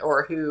afford it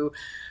or who,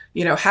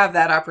 have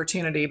that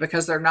opportunity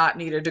because they're not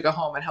needed to go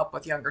home and help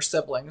with younger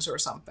siblings or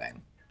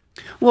something.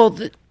 Well,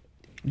 do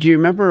you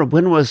remember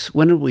when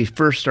did we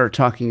first start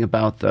talking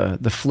about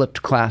the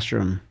flipped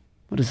classroom?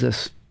 What is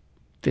this?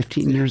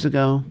 15 years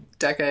ago?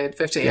 Decade,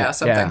 15, yeah,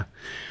 something. Yeah.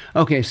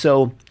 Okay,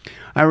 so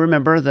I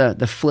remember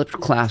the flipped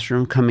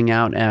classroom coming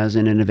out as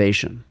an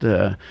innovation.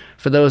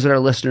 For those that are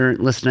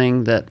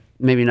listening that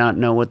maybe not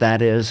know what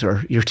that is,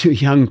 or you're too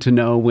young to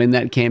know when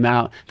that came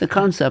out, the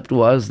concept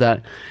was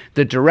that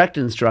the direct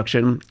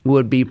instruction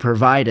would be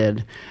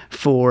provided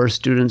for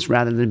students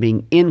rather than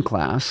being in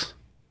class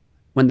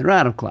when they're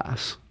out of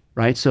class,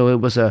 right? So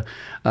it was a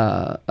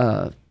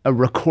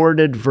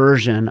recorded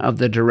version of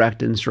the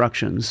direct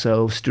instructions.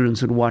 So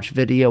students would watch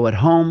video at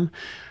home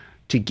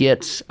to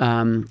get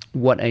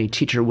what a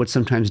teacher would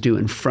sometimes do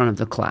in front of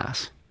the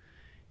class.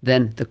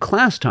 Then the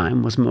class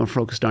time was more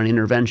focused on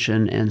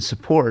intervention and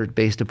support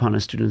based upon a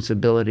student's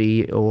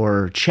ability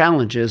or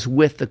challenges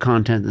with the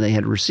content that they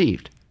had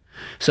received.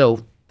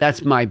 So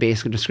that's my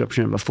basic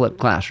description of a flipped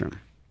classroom.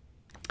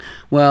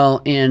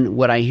 Well, in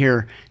what I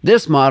hear,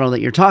 this model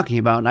that you're talking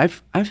about,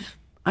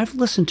 I've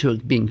listened to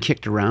it being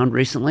kicked around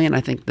recently, and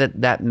I think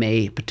that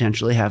may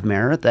potentially have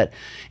merit, that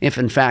if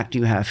in fact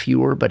you have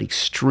fewer but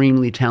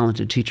extremely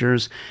talented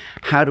teachers,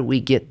 how do we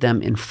get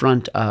them in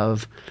front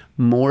of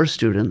more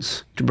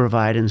students to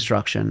provide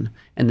instruction,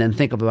 and then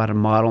think about a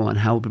model on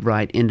how to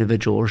provide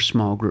individual or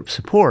small group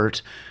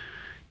support,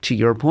 to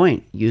your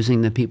point,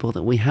 using the people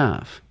that we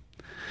have.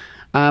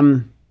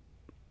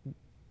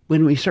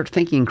 When we start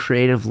thinking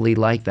creatively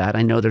like that,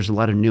 I know there's a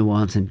lot of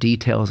nuance and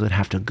details that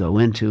have to go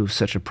into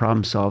such a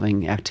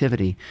problem-solving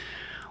activity.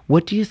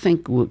 What do you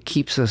think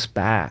keeps us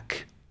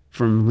back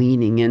from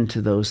leaning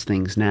into those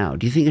things now?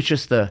 Do you think it's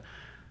just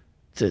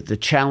the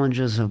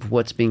challenges of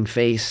what's being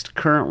faced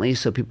currently,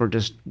 so people are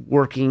just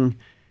working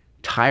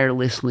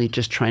tirelessly,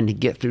 just trying to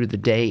get through the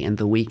day and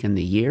the week and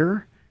the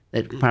year,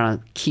 that kind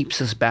of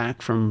keeps us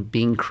back from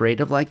being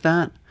creative like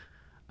that?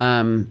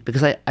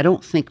 Because I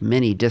don't think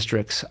many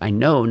districts, I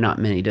know not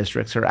many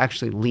districts are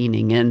actually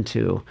leaning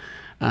into,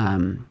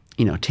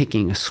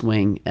 taking a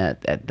swing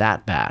at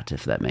that bat,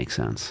 if that makes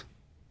sense.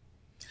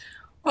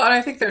 Well, and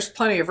I think there's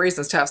plenty of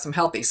reasons to have some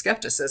healthy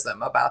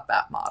skepticism about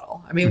that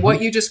model. I mean,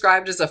 what you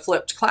described as a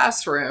flipped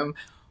classroom,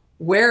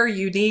 where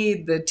you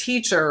need the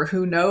teacher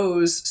who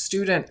knows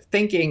student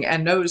thinking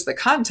and knows the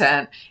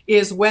content,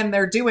 is when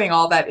they're doing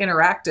all that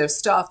interactive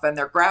stuff and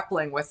they're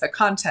grappling with the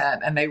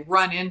content and they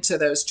run into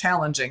those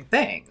challenging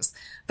things.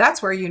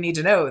 That's where you need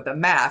to know the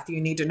math.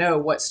 You need to know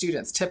what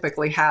students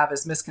typically have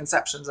as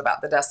misconceptions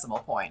about the decimal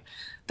point.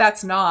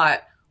 That's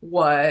not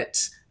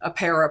what a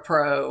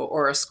parapro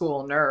or a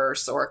school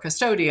nurse or a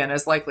custodian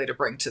is likely to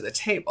bring to the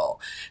table.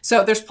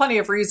 So there's plenty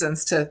of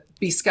reasons to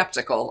be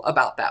skeptical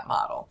about that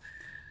model.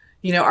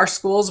 Our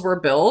schools were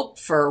built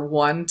for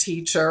one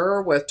teacher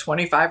with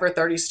 25 or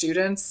 30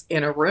 students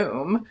in a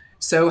room.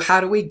 So how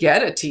do we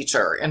get a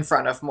teacher in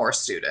front of more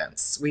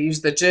students? We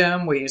use the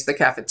gym, we use the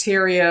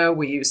cafeteria,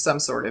 we use some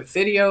sort of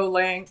video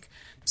link.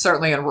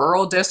 Certainly in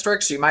rural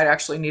districts, you might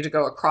actually need to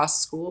go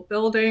across school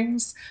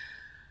buildings.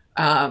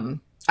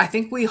 I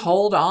think we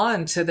hold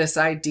on to this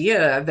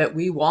idea that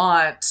we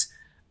want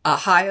a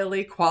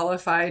highly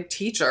qualified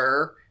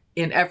teacher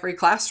in every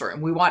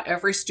classroom. We want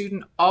every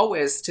student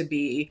always to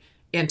be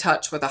in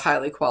touch with a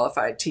highly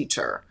qualified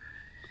teacher.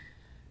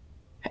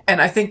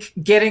 And I think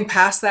getting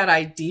past that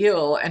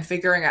ideal and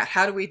figuring out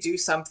how do we do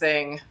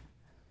something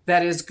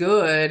that is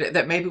good,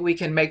 that maybe we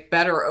can make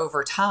better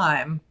over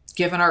time,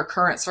 given our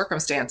current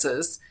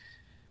circumstances,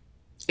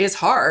 is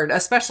hard,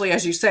 especially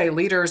as you say,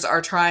 leaders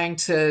are trying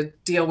to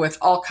deal with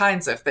all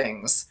kinds of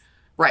things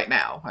right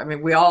now. I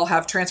mean, we all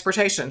have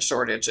transportation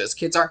shortages.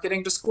 Kids aren't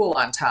getting to school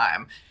on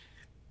time.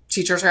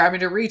 Teachers are having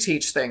to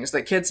reteach things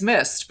that kids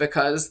missed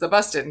because the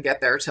bus didn't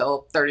get there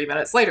till 30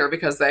 minutes later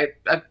because a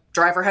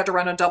driver had to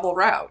run a double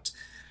route.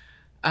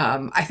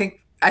 I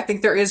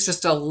think there is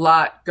just a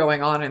lot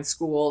going on in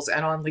schools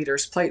and on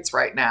leaders' plates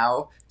right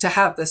now to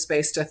have the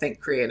space to think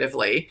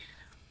creatively.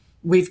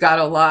 We've got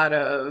a lot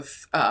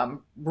of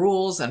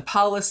rules and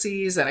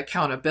policies and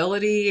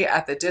accountability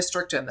at the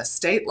district and the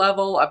state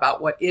level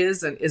about what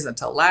is and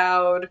isn't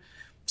allowed.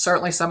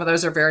 Certainly some of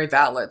those are very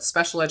valid.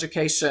 Special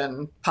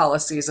education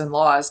policies and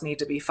laws need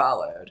to be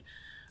followed.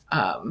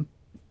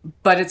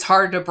 But it's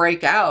hard to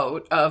break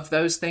out of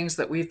those things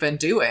that we've been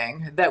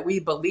doing that we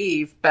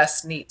believe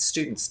best meet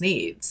students'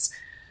 needs.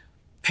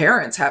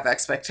 Parents have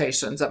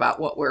expectations about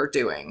what we're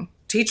doing.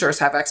 Teachers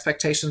have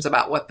expectations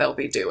about what they'll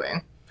be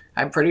doing.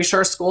 I'm pretty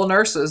sure school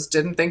nurses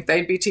didn't think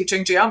they'd be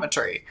teaching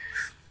geometry.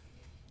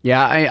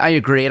 Yeah, I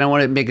agree. And I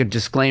want to make a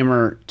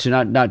disclaimer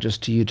to not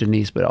just to you,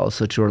 Denise, but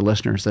also to our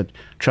listeners that,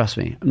 trust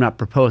me, I'm not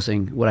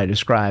proposing what I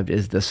described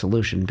is the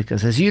solution,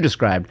 because as you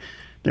described,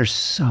 there's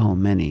so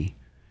many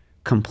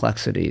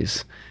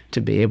complexities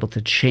to be able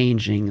to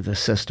changing the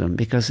system.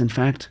 Because in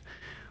fact,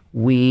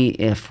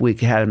 if we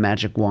had a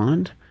magic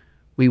wand,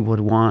 we would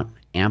want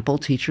ample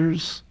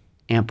teachers,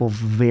 ample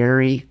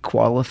very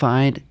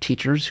qualified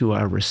teachers who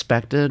are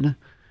respected,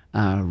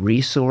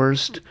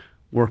 resourced,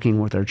 working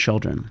with our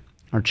children.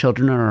 Our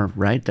children are,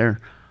 right, they're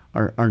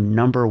our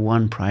number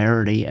one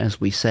priority,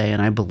 as we say,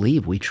 and I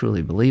believe, we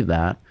truly believe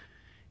that.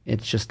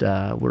 It's just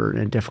we're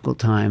in a difficult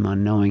time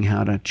on knowing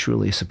how to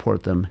truly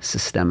support them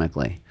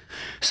systemically.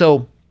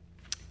 So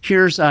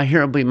here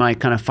will be my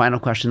kind of final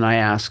question I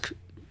ask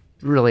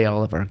really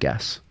all of our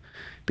guests,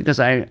 because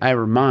I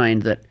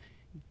remind that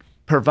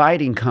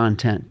providing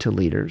content to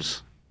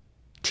leaders,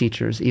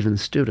 teachers, even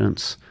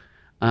students,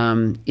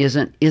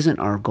 isn't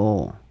our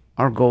goal.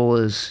 Our goal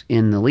is,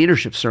 in the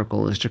leadership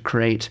circle, is to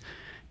create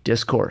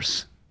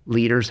discourse,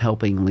 leaders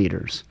helping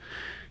leaders.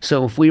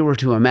 So if we were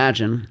to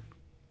imagine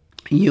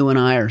you and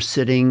I are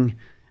sitting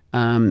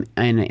in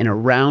a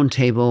round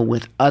table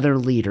with other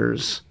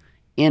leaders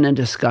in a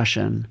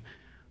discussion,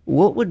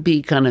 what would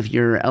be kind of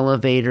your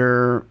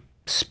elevator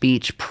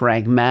speech,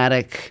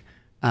 pragmatic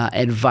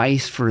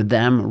advice for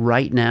them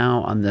right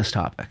now on this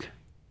topic?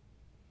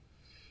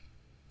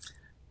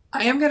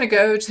 I am going to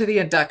go to the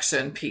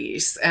induction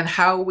piece and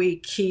how we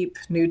keep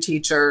new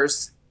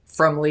teachers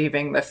from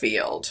leaving the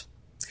field.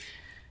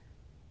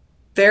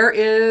 There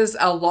is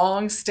a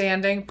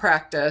long-standing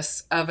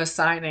practice of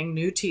assigning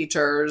new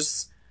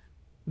teachers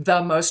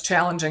the most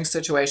challenging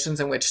situations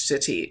in which to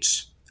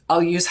teach.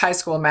 I'll use high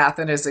school math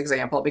as an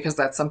example because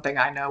that's something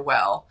I know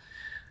well.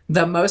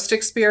 The most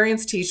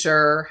experienced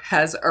teacher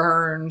has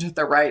earned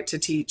the right to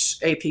teach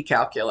AP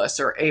Calculus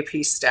or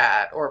AP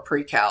Stat or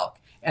Pre-Calc,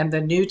 and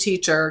the new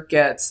teacher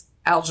gets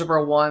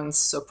Algebra 1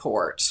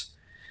 support.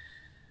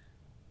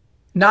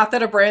 Not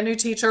that a brand new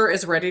teacher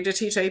is ready to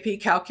teach AP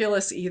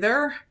Calculus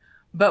either,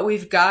 but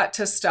we've got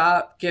to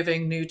stop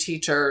giving new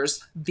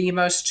teachers the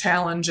most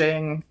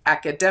challenging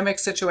academic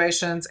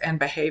situations and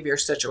behavior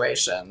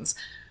situations.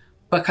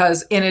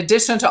 Because in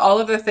addition to all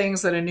of the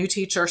things that a new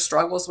teacher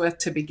struggles with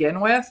to begin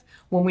with,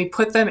 when we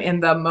put them in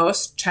the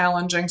most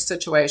challenging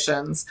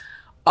situations,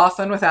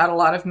 often without a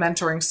lot of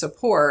mentoring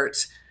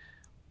support,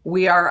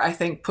 we are, I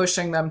think,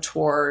 pushing them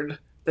toward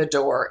the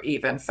door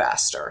even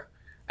faster.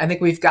 I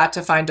think we've got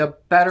to find a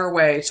better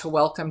way to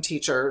welcome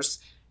teachers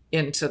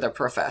into the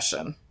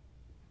profession.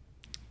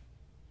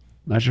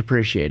 Much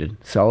appreciated.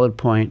 Solid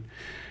point.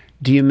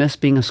 Do you miss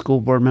being a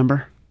school board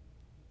member?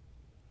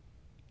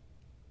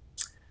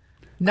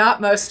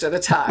 Not most of the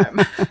time.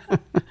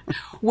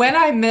 When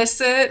I miss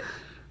it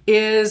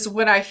is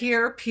when I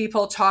hear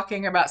people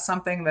talking about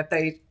something that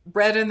they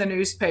read in the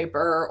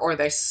newspaper or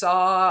they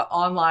saw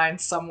online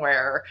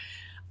somewhere.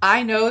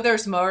 I know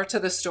there's more to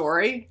the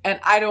story, and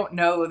I don't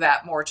know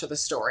that more to the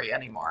story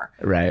anymore.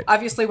 Right.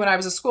 Obviously, when I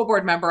was a school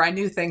board member, I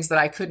knew things that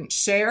I couldn't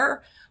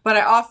share, but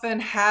I often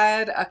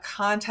had a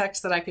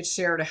context that I could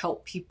share to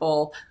help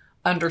people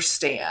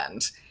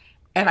understand.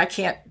 And I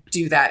can't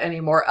do that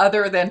anymore,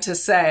 other than to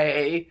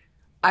say,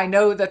 I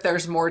know that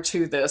there's more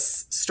to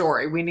this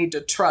story. We need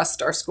to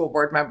trust our school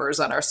board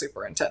members and our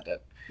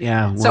superintendent.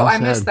 Yeah. Well so I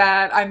said. miss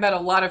that. I met a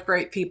lot of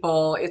great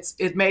people.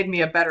 It made me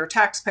a better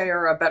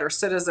taxpayer, a better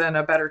citizen,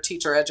 a better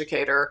teacher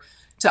educator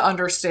to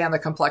understand the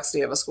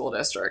complexity of a school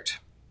district.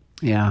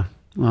 Yeah.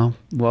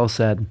 Well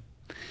said.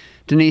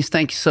 Denise,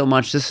 thank you so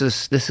much. This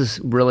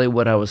is really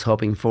what I was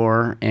hoping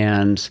for,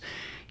 and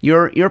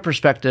your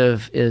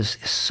perspective is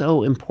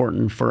so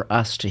important for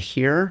us to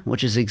hear,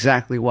 which is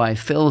exactly why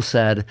Phil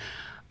said,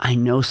 I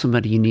know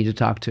somebody you need to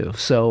talk to.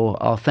 So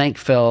I'll thank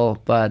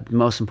Phil, but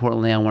most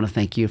importantly, I want to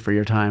thank you for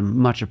your time.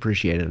 Much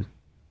appreciated.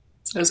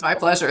 It was my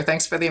pleasure.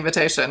 Thanks for the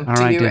invitation All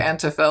to right, you and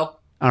to Phil.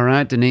 All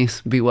right,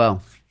 Denise, be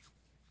well.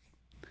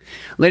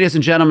 Ladies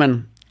and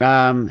gentlemen,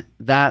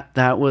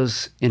 that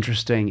was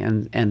interesting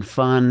and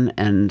fun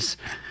and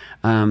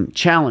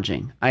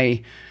challenging.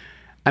 I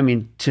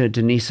mean, to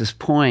Denise's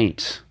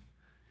point,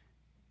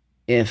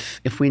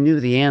 if we knew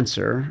the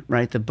answer,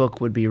 right, the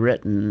book would be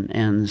written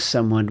and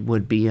someone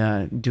would be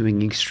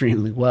doing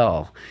extremely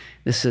well.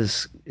 This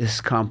is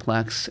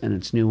complex and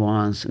it's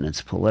nuanced and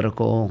it's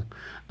political,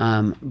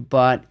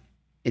 but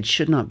it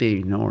should not be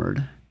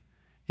ignored.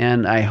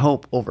 And I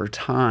hope over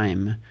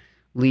time,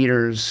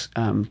 leaders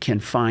can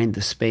find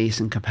the space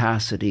and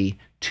capacity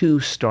to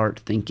start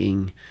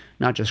thinking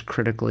not just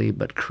critically,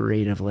 but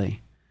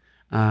creatively.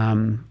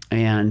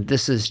 And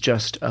this is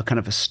just a kind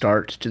of a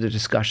start to the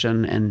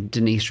discussion, and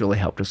Denise really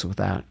helped us with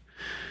that.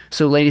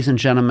 So, ladies and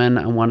gentlemen,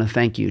 I want to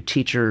thank you,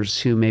 teachers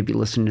who may be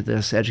listening to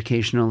this,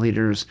 educational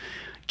leaders.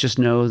 Just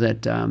know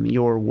that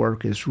your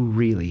work is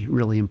really,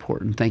 really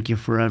important. Thank you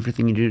for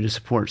everything you do to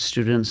support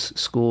students,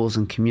 schools,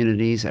 and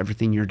communities.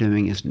 Everything you're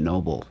doing is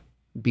noble.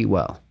 Be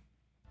well.